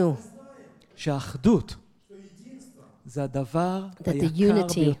we knew. שהאחדות זה הדבר היקר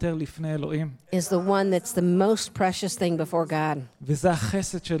ביותר לפני אלוהים. Is the one that's the most precious thing before God. וזה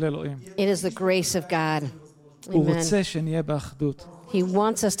החסד של אלוהים. It is the grace of God. הוא רוצה שנהיה באחדות. He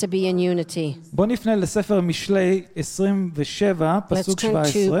wants us to be in unity. בוא נפנה לספר משלי 27, פסוק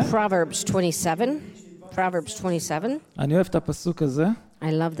 17. Let's turn to Proverbs 27. Proverbs 27. אני אוהב את הפסוק הזה.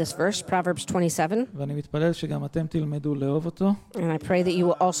 I love this verse, Proverbs 27. ואני מתפלל שגם אתם תלמדו לאהוב אותו. And I pray that you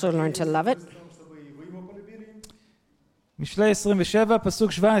will also learn to love it. משלי 27,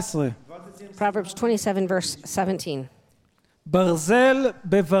 פסוק 17. Proverbs 27, verse 17. ברזל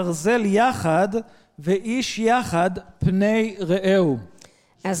בברזל יחד, ואיש יחד פני רעהו.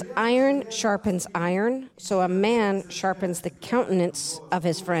 As iron sharpens iron, so a man sharpens the countenance of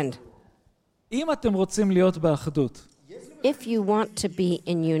his friend. אם אתם רוצים להיות באחדות, If you want to be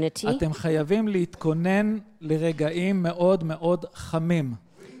in unity, אתם חייבים להתכונן לרגעים מאוד מאוד חמים.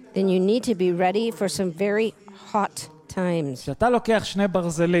 then you need to be ready for some very hot times. כשאתה לוקח 2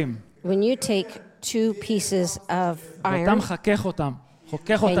 ברזלים, When you take 2 pieces of ואתה iron, מחכך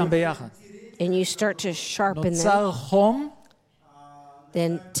אותם ביחד, and you start to sharpen them, נוצר חום,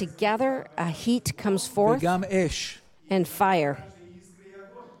 then together a heat comes forth וגם אש. and fire.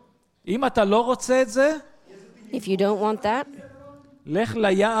 אם אתה לא רוצה את זה, If you don't want that, לך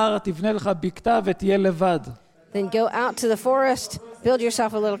ליער, תבנה לך בקתה ותהיה לבד. then go out to the forest, build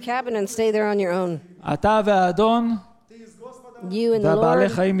yourself a little cabin and stay there on your own. אתה והאדון, You and the והבעלי Lord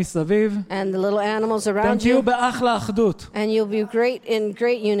חיים מסביב, and the little animals אתם around תהיו you, באחלה אחדות. and you'll be great in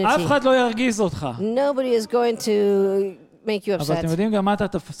great אף unity. אחד לא ירגיז אותך. Nobody is going to make you אבל אתם upset. יודעים גם מה אתה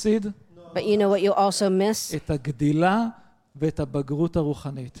תפסיד? But you know what you'll also miss? את הגדילה ואת הבגרות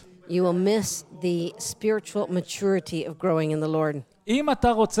הרוחנית. You will miss the spiritual maturity of growing in the Lord. אם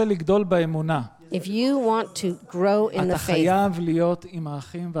אתה רוצה לגדול באמונה, If you want to grow in אתה the faith, חייב להיות עם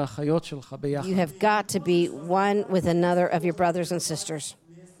האחים והאחיות שלך ביחד. you have got to be one with another of your brothers and sisters.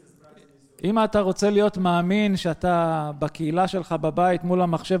 אם אתה רוצה להיות מאמין שאתה בקהילה שלך בבית מול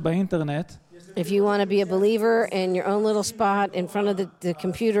המחשב באינטרנט, If you want to be a believer in your own little spot in front of the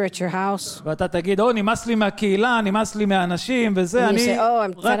computer at your house, ואתה תגיד, נמאס לי מהקהילה, נמאס לי מהאנשים, וזה, and you אני say,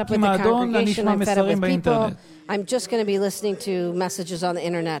 I'm fed רק up with עם the האדון, אני congregation, אשמע I'm fed up מסרים with people, באינטרנט. I'm just going to be listening to messages on the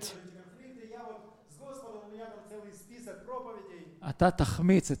internet. אתה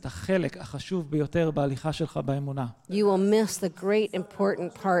תחמיץ את החלק החשוב ביותר בהליכה שלך באמונה. You will miss the great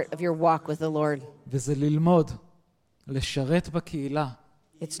important part of your walk with the Lord. וזה ללמוד, לשרת בקהילה.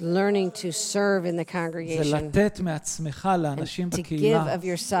 It's learning to serve in the זה congregation, לתת מעצמך לאנשים to give בקהילה. of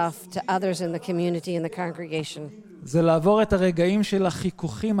yourself to others in the community in the congregation. זה לעבור את הרגעים של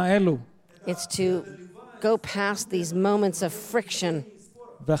החיכוכים האלו. It's to go past these moments of friction.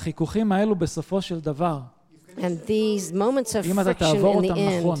 והחיכוכים האלו בסופו של דבר, And these moments of אם אתה friction תעבור in the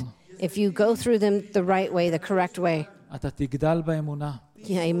אותם נכון, end, if you go through them the right way, the correct way, אתה תגדל באמונה.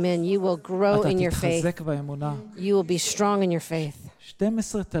 amen, you will grow אתה in your faith. תתחזק באמונה. You will be strong in your faith.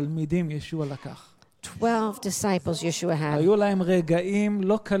 12 תלמידים ישוע לקח. 12 disciples Yeshua had. היו להם רגעים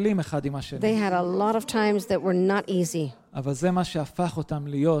לא קלים אחד עם השני. They had a lot of times that were not easy. אבל זה מה שהפך אותם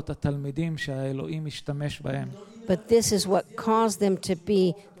להיות התלמידים שהאלוהים משתמש בהם. But this is what caused them to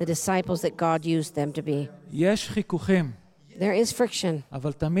be the disciples that God used them to be. יש חיכוכים. There is friction.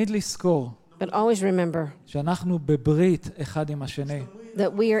 אבל תמיד לזכור. But always remember. שאנחנו בברית אחד עם השני.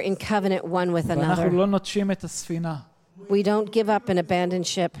 That we are in covenant one with another. ואנחנו לא נוטשים את הספינה. We don't give up and abandon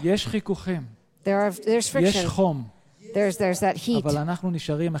ship. יש חיכוכים. There's friction. יש חום. There's that heat. אבל אנחנו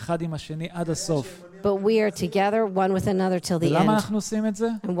נשארים אחד עם השני עד הסוף. But we are together one with another till the end. ולמה אנחנו עושים את זה?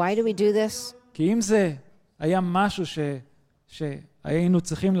 And why do we do this? כי אם זה היה משהו שהיינו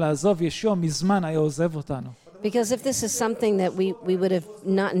צריכים לעזוב, ישוע מזמן היה עוזב אותנו. Because if this is something that we would have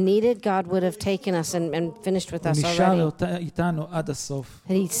not needed, God would have taken us and finished with us already. הוא נשאר איתנו עד הסוף.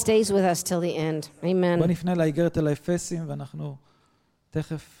 And he stays with us till the end. Amen. בוא נפנה לאיגרת אל האפסים, ואנחנו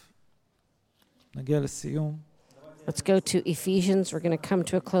תכף נגיע לסיום. Let's go to Ephesians. We're going to come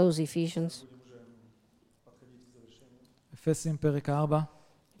to a close, Ephesians. אפסים פרק 4.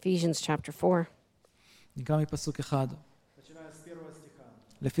 Ephesians chapter 4. נקרא מפסוק 1.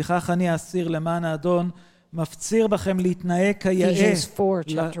 לפיכך אני האסיר למען האדון, מפציר בכם להתנהג כיאה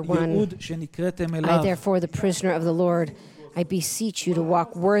לייעוד שנקראתם אליו. I therefore the prisoner of the Lord, I beseech you to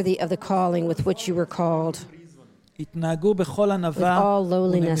walk worthy of the calling with which you were called. התנהגו בכל ענווה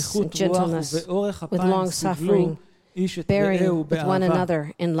ונמיכות רוח ובאורך אפיים סבלו איש את רעהו with one באהבה.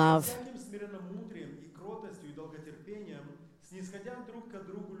 another in love.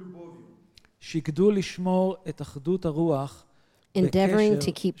 שקדו לשמור את אחדות הרוח Endeavoring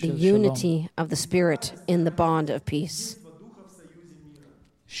to keep the unity of the Spirit in the bond of peace.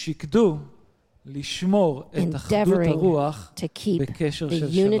 שקדו לשמור את אחדות הרוח to keep בקשר the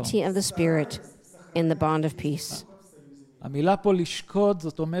של שלום. unity of the Spirit in the bond of peace. המילה פה לשקוד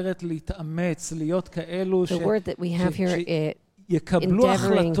זאת אומרת להתאמץ, להיות כאלו שיקבלו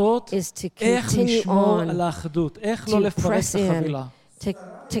החלטות איך לשמור על האחדות, איך לא לפרק את החבילה.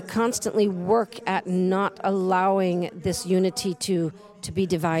 To constantly work at not allowing this unity to be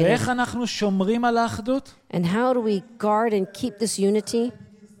divided. ואיך אנחנו שומרים על האחדות? And how do we guard and keep this unity?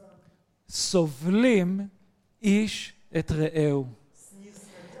 סובלים איש את רעהו.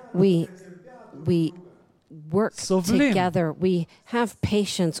 We work together. We have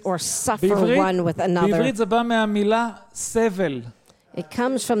patience or suffer one with another. בעברית זה בא מהמילה סבל. It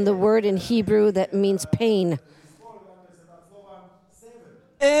comes from the word in Hebrew that means pain.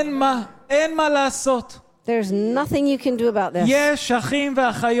 אין מה לעשות. There's nothing you can do about this. יש אחים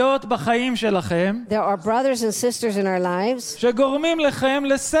ואחיות בחיים שלכם. There are brothers and sisters in our lives. שגורמים לכם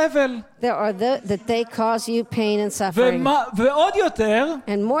לסבל. There are that they cause you pain and suffering. ועוד יותר.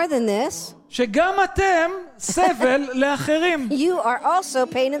 And more than this. שגם אתם סבל לאחרים. You are also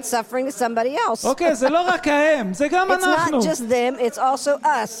pain and suffering to somebody else. אוקיי, זה לא רק הם, זה גם אנחנו. It's not just them, it's also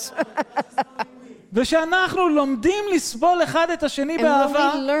us. ושאנחנו לומדים לסבול אחד את השני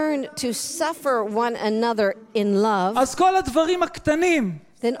באהבה. And when we learn to suffer one another in love. אז כל הדברים הקטנים.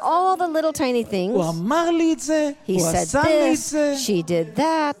 Then all the little tiny things. הוא אמר לי את זה, הוא עשה לי את זה. She did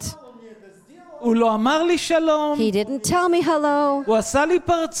that. הוא לא אמר לי שלום. He didn't tell me hello. הוא עשה לי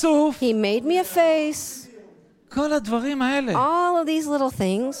פרצוף. He made me a face. כל הדברים האלה. All of these little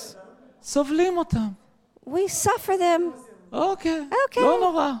things. סובלים אותם. We suffer them. אוקיי, לא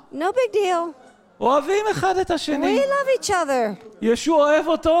נורא. No big deal. אוהבים אחד את השני. We love each other. ישוע אוהב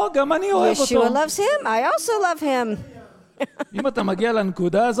אותו, גם אני אוהב אותו. Yeshua loves him, I also love him. אם אתה מגיע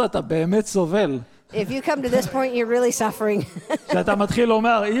לנקודה הזאת, אתה באמת סובל. If you come to this point, you're really suffering. שאתה מתחיל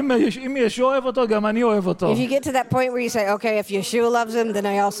לומר, אם ישוע אוהב אותו, גם אני אוהב אותו. If you get to that point where you say, okay, if Yeshua loves him, then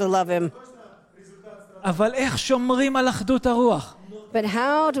I also love him. אבל איך שומרים על אחדות הרוח? But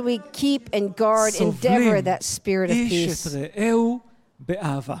how do we keep and guard, endeavor that spirit of peace? איש את רעהו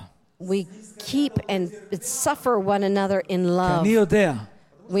באהבה. We keep and suffer one another in love. כי אני יודע.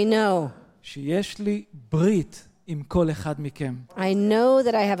 We know. שיש לי ברית עם כל אחד מכם. I know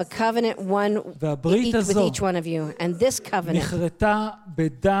that I have a covenant with each one of you, and this covenant נחרתה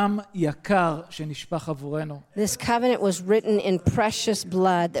בדם יקר שנשפך עבורנו. This covenant was written in precious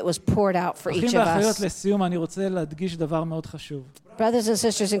blood that was poured out for each of אחים ואחיות us. לסיום, אני רוצה להדגיש דבר מאוד חשוב. Brothers and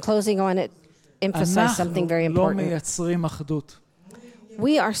sisters, in closing, I want to emphasize something very אנחנו לא important. מייצרים אחדות.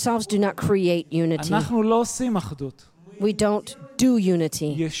 We ourselves do not create unity. אנחנו לא עושים אחדות. We don't do unity.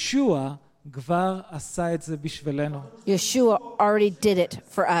 ישוע כבר עשה את זה בשבילנו. Yeshua already did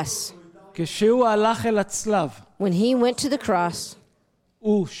it for us. כשהוא הלך אל הצלב, When he went to the cross,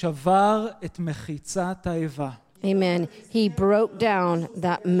 הוא שבר את מחיצת האיבה. Amen. He broke down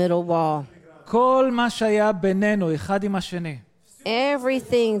that middle wall. כל מה שהיה בינינו אחד עם השני,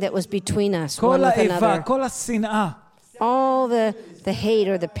 everything that was between us, כל one with האיבה, another, כל השנאה. all the hate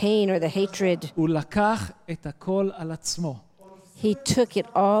or the pain or the hatred, הוא לקח את הכל על עצמו. he took it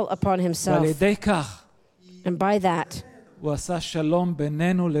all upon himself. ועל ידי כך, And by that, הוא עשה שלום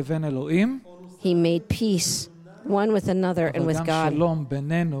בינינו לבין אלוהים, he made peace one with another and אבל with גם God, שלום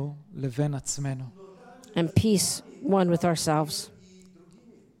בינינו לבין עצמנו. and peace one with ourselves.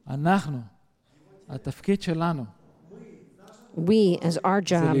 אנחנו, התפקיד שלנו, We, as our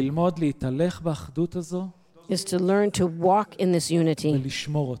זה job, ללמוד להתהלך באחדות הזו is to learn to walk in this unity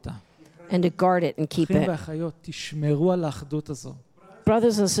ולשמור אותה. and to guard it and keep אחים it. ואחיות, תשמרו על האחדות הזו.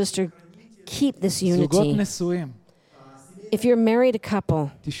 Brothers and sisters, keep this זוגות unity. נשואים, If you're married a couple,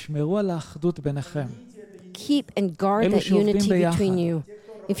 תשמרו על האחדות ביניכם. keep and guard אלו that שעובדים unity ביחד. between you.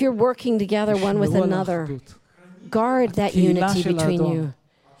 If you're working together one with תשמרו על another, האחדות. guard that הקהילה unity של between האדון. you.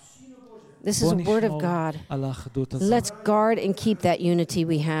 This is בוא a word of נשמור God. על האחדות הזו. Let's guard and keep that unity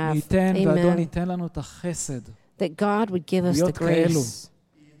we have. ניתן והאדון Amen. ייתן לנו את החסד. That God would give us the להיות כאלו. grace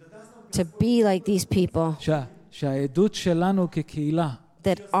to be like these people, שהעדות שלנו כקהילה,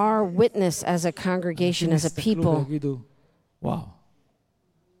 that our witness as a congregation, as a יסתכלו people, ויגידו, וואו,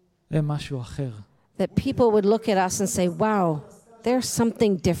 זה משהו אחר. that people would look at us and say, wow, there's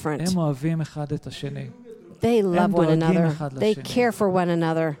something different. הם אוהבים אחד את השני. They love one דואגים another. אחד They לשני. care for one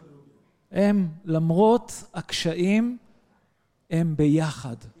another. הם, למרות הקשיים, הם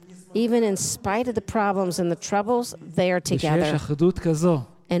ביחד. Even in spite of the problems and the troubles, they are ושיש together. אחדות כזו,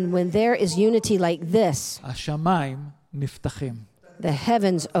 And when there is unity like this, השמיים נפתחים. the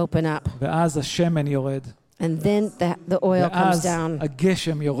heavens open up, ואז השמן יורד. and then the oil comes ואז down.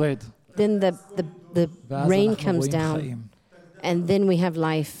 הגשם יורד. Then the ואז rain אנחנו comes רואים down, חיים. and then we have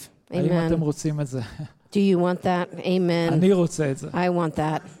life. האם אתם Amen. רוצים את זה? Do you want that? Amen. אני רוצה את זה. I want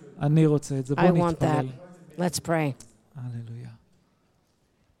that. אני רוצה את זה. I בואו want that. נתפלל. Let's pray. הללויה.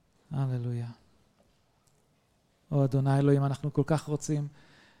 הללויה. או אדוני אלוהים, אנחנו כל כך רוצים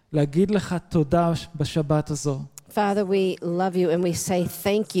להגיד לך תודה בשבת הזו. Father, we love you and we say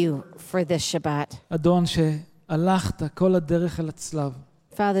thank you for this Shabbat. אדון שהלכת כל הדרך אל הצלב.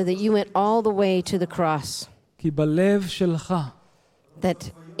 Father, that you went all the way to the cross, כי בלב שלך that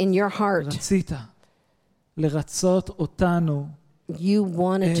in your heart רצית לרצות אותנו you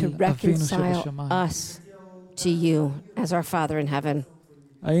wanted to אל אבינו reconcile שבשמיים. us to you as our Father in heaven.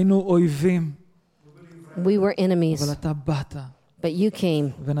 היינו אויבים, We were enemies, אבל אתה באת but you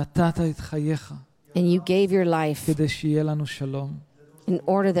came ונתת את חייך and you gave your life כדי שיהיה לנו שלום. in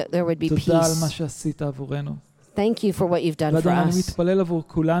order that there would be תודה על מה peace. שעשית עבורנו. Thank you for what you've done for ואדון, אני us. מתפלל עבור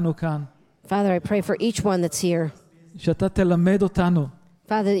כולנו כאן, Father, I pray for each one that's here. שאתה תלמד אותנו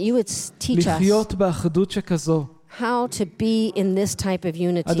Father, that you would teach us לחיות באחדות שכזו. how to be in this type of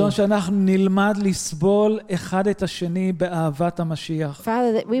unity. אדון, שאנחנו נלמד לסבול אחד את השני באהבת המשיח.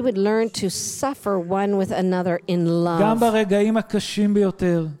 Father, that we would learn to suffer one with another in גם love, ברגעים הקשים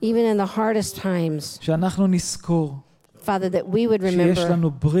ביותר, even in the hardest times. שאנחנו נזכור Father, that we would שיש remember,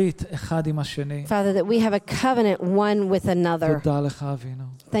 לנו ברית אחד עם השני. Father, that we have a covenant one with another. תודה לך אבינו.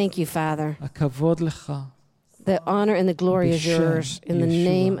 Thank you, Father. הכבוד לך. The honor and the glory is B'Shem yours. In the Yeshua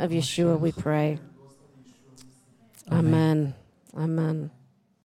name of Yeshua we pray. Amen. Amen.